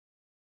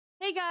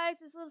Hey guys,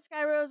 it's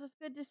LittleSkyRose. It's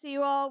good to see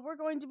you all. We're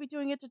going to be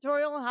doing a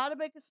tutorial on how to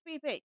make a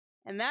speed paint,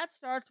 and that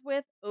starts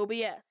with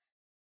OBS.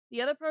 The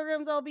other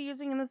programs I'll be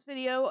using in this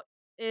video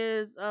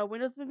is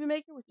Windows Movie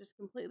Maker, which is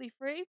completely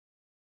free,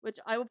 which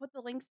I will put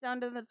the links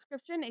down in the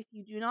description if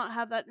you do not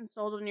have that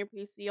installed on your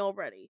PC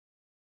already,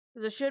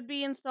 because it should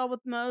be installed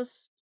with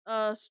most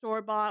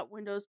store-bought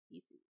Windows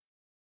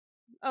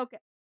PCs. Okay,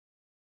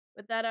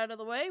 with that out of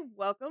the way,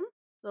 welcome.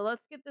 So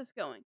let's get this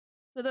going.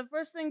 So the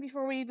first thing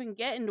before we even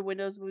get into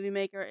Windows Movie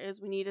Maker is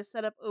we need to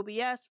set up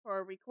OBS for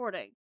our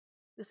recording.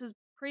 This is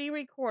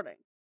pre-recording.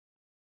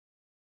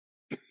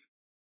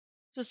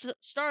 So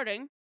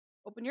starting,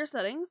 open your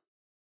settings.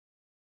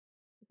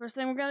 The first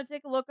thing we're going to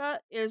take a look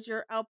at is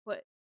your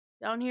output.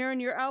 Down here in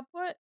your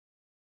output,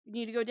 you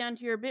need to go down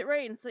to your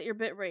bitrate and set your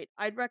bitrate.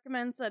 I'd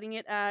recommend setting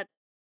it at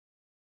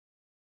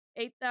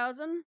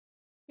 8000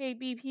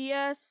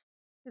 kbps,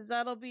 because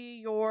that'll be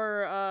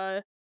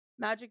your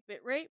magic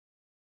bitrate.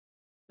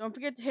 Don't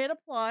forget to hit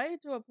apply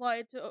to apply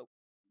it to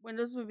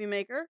Windows Movie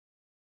Maker.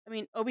 I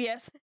mean,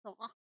 OBS.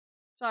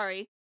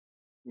 Sorry.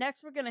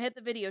 Next, we're going to hit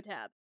the video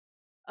tab.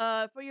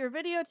 For your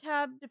video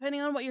tab,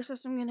 depending on what your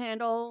system can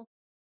handle,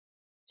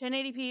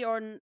 1080p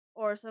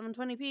or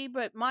 720p,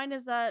 but mine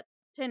is at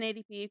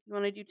 1080p. If you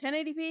want to do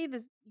 1080p,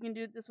 you can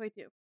do it this way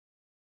too.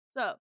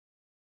 So,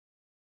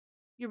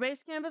 your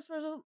base canvas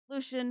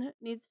resolution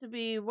needs to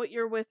be what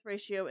your width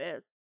ratio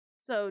is.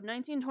 So,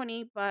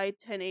 1920 by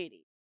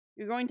 1080.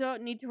 You're going to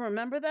need to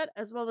remember that,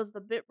 as well as the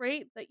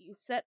bitrate that you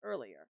set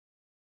earlier.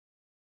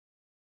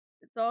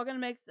 It's all going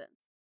to make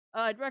sense.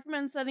 I'd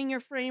recommend setting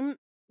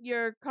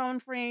your common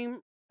frame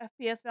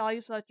FPS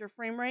value, so that's your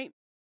frame rate,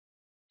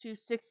 to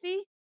 60.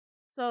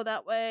 So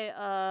that way,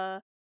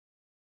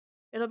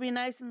 it'll be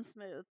nice and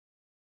smooth.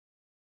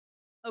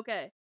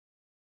 Okay.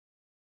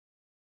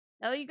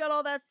 Now that you got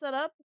all that set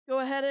up, go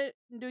ahead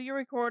and do your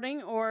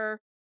recording,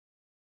 or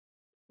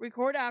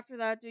record after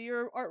that. Do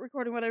your art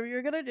recording, whatever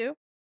you're going to do.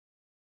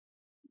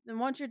 Then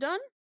once you're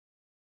done,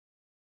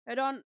 head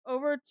on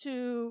over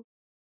to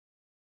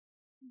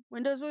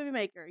Windows Movie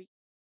Maker.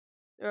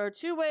 There are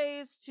two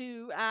ways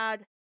to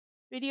add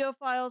video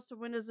files to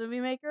Windows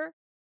Movie Maker,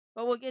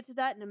 but we'll get to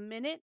that in a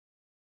minute.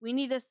 We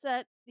need to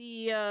set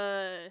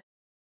the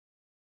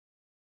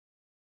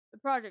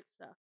project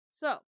stuff.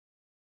 So,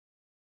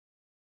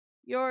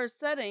 your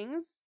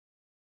settings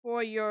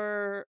for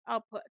your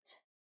output.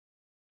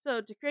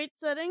 So to create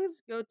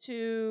settings, go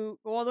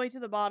all the way to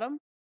the bottom.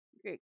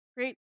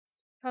 Create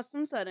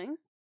custom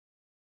settings.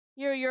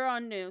 Here you're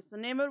on new, so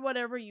name it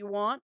whatever you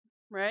want,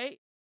 right?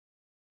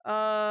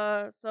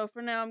 So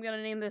for now I'm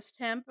gonna name this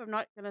temp. I'm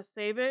not gonna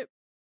save it.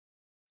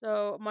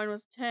 So mine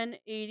was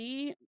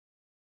 1080.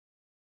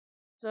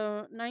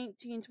 So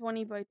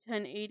 1920 by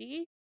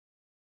 1080.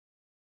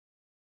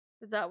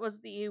 Because that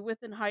was the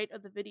width and height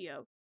of the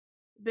video.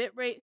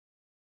 Bitrate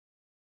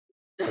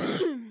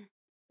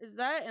is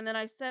that, and then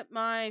I set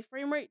my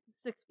frame rate to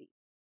 60.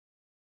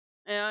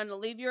 And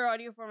leave your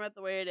audio format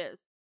the way it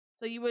is.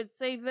 So you would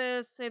save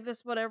this,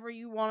 whatever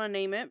you want to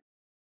name it.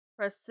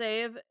 Press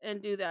save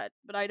and do that,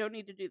 but I don't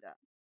need to do that.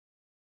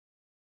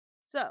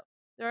 So,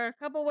 there are a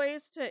couple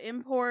ways to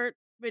import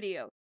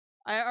video.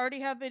 I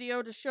already have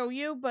video to show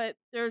you, but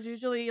there's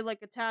usually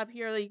like a tab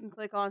here that you can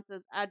click on that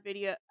says add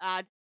video,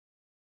 add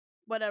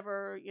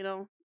whatever, you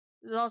know.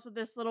 There's also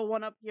this little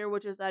one up here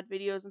which is add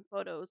videos and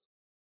photos,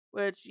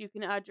 which you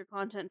can add your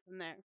content from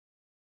there.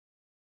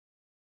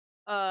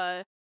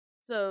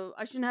 So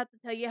I shouldn't have to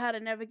tell you how to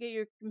navigate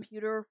your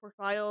computer for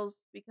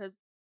files, because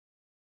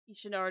you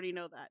should already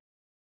know that.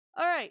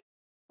 Alright,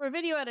 for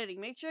video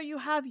editing, make sure you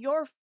have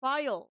your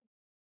file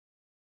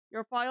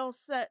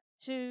set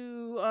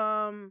to,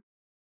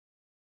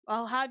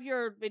 I'll have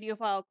your video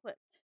file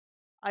clipped.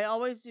 I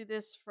always do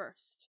this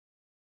first.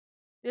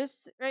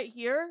 This right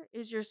here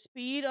is your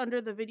speed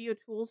under the video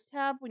tools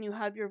tab when you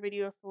have your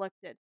video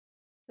selected.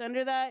 So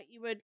under that,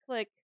 you would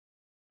click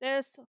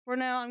this. For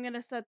now, I'm going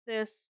to set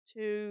this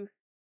to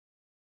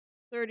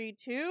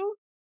 32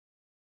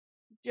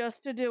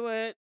 just to do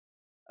it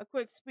a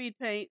quick speed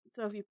paint.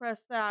 So if you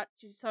press that,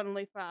 she's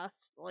suddenly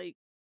fast. Like,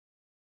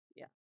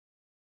 yeah.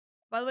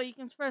 By the way, you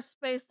can press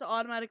space to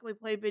automatically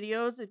play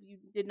videos if you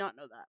did not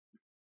know that.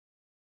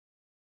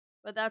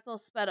 But that's all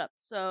sped up.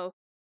 So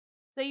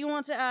say you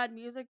want to add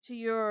music to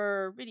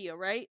your video,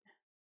 right?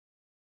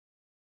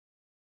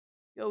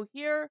 Go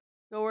here,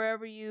 go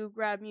wherever you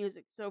grab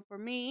music. So for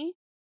me,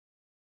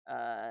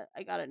 I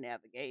gotta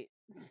navigate.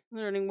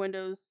 Learning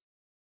Windows.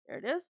 There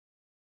it is.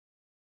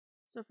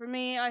 So for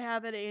me, I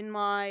have it in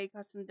my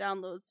custom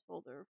downloads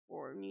folder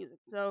for music.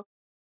 So,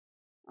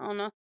 I don't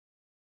know.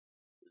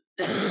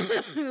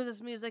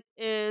 This music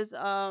is,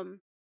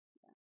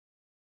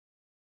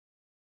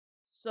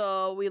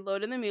 so we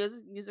load in the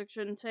music. Music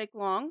shouldn't take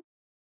long.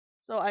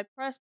 So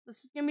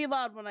this is gonna be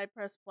loud when I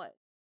press play.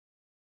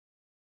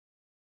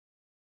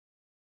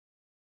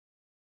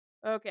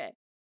 Okay.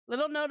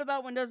 Little note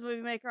about Windows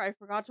Movie Maker, I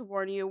forgot to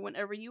warn you,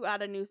 whenever you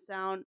add a new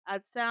sound,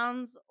 add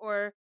sounds,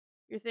 or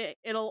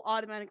it'll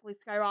automatically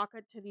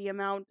skyrocket to the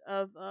amount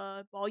of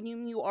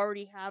volume you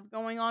already have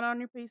going on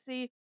your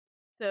PC.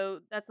 So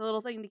that's a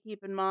little thing to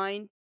keep in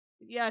mind.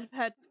 If you have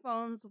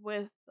headphones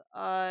with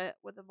a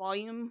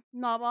volume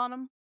knob on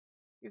them,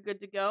 you're good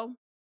to go.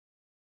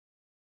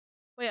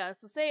 But yeah,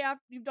 so say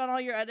after you've done all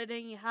your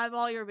editing, you have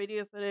all your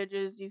video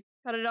footages, you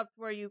cut it up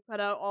to where you cut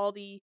out all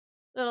the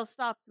little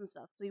stops and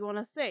stuff. So you want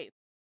to save.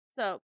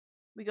 So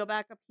we go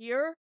back up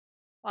here,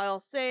 file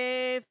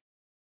save,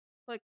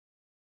 click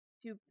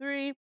Tube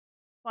 3,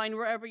 find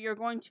wherever you're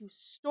going to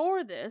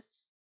store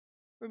this.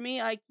 For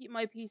me, I keep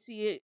my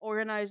PC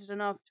organized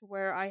enough to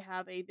where I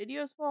have a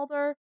videos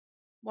folder,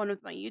 one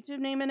with my YouTube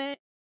name in it,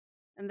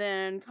 and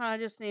then kind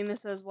of just name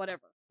this as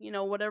whatever. You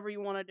know, whatever you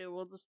want to do,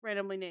 we'll just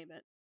randomly name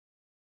it.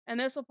 And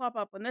this will pop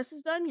up. When this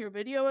is done, your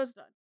video is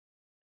done.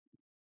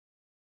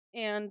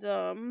 And,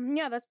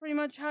 yeah, that's pretty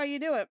much how you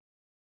do it.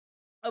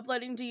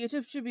 Uploading to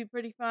YouTube should be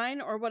pretty fine,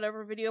 or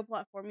whatever video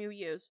platform you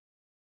use.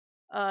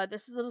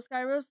 This is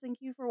LittleSkyRose. Thank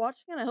you for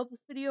watching, and I hope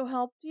this video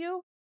helped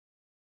you.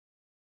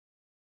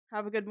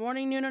 Have a good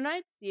morning, noon, or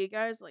night. See you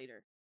guys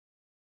later.